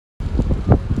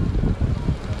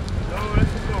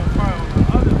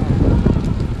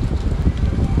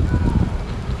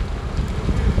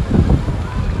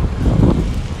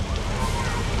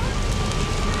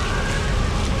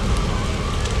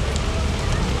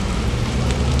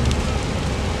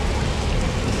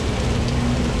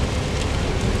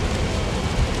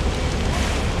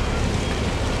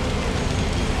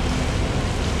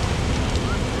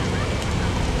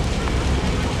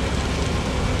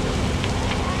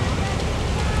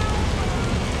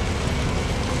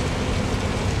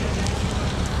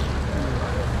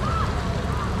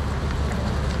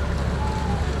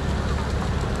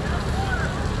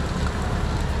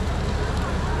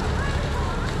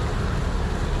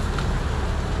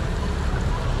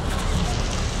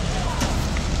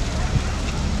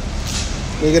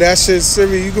Nigga, that shit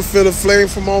serious. You can feel the flame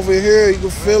from over here. You can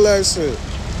feel that shit.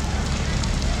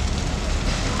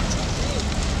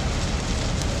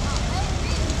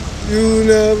 You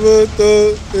never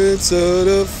thought into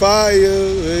the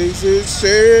fire makes it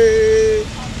shake.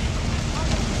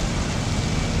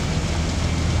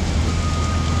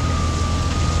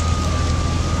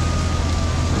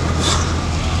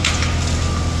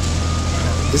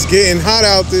 It's getting hot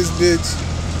out this bitch.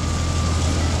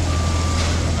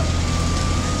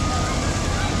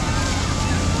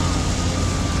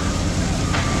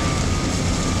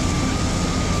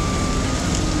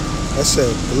 That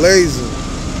shit blazing.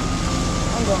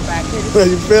 I'm going back here.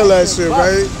 You feel that shit,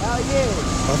 right? Hell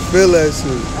yeah. I feel that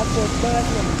shit. That shit fun.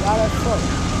 Y'all that fuck.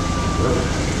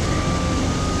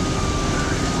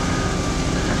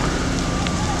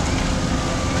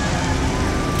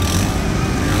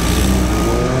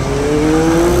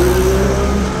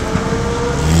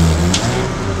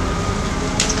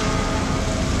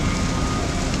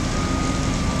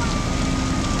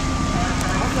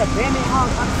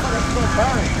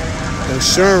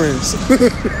 Insurance.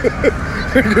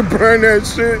 Nigga burn that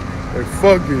shit and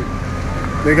fuck it.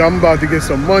 Nigga, I'm about to get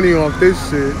some money off this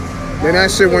shit. Then that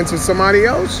shit went to somebody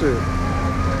else shit.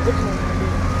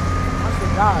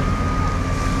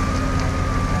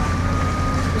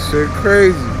 This shit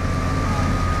crazy.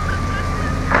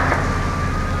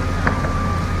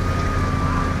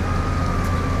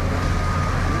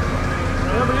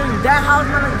 That house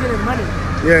man is getting money.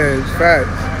 Yeah, it's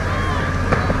facts.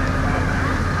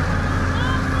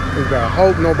 I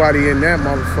hope nobody in that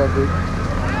motherfucker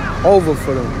over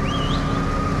for them.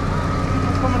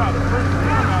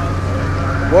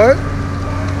 What?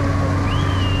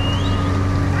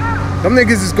 Them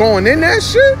niggas is going in that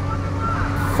shit?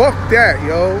 Fuck that,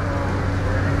 yo.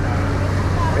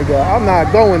 Nigga, I'm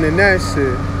not going in that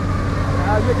shit.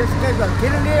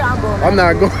 I'm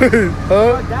not going.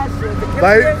 Huh?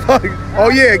 Like, fuck. Oh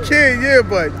yeah, kid, yeah,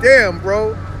 but damn,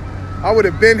 bro. I would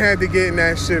have been had to get in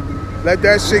that shit. Let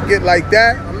that shit get like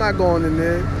that. I'm not going in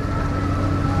there.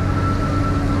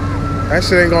 That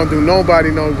shit ain't gonna do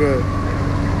nobody no good. The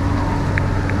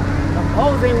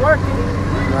hoes ain't working.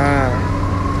 Nah.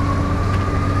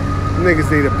 Them niggas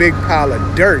need a big pile of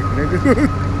dirt, nigga.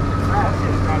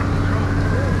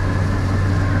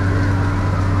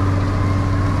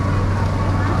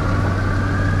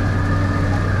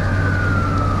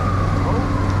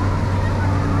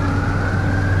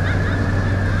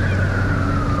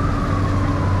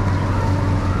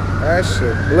 That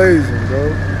shit blazing, bro.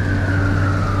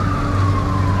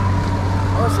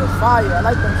 Oh, it's a fire. I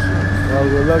like them shit. Well,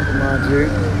 good luck to my G.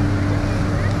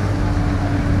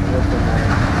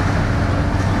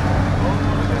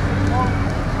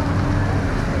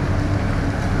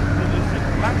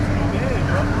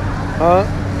 Huh?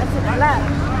 That's a black.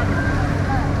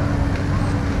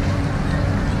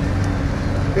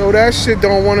 Yo, that shit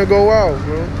don't want to go out,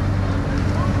 bro.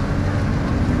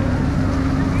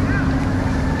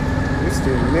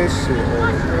 This shit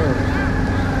over here.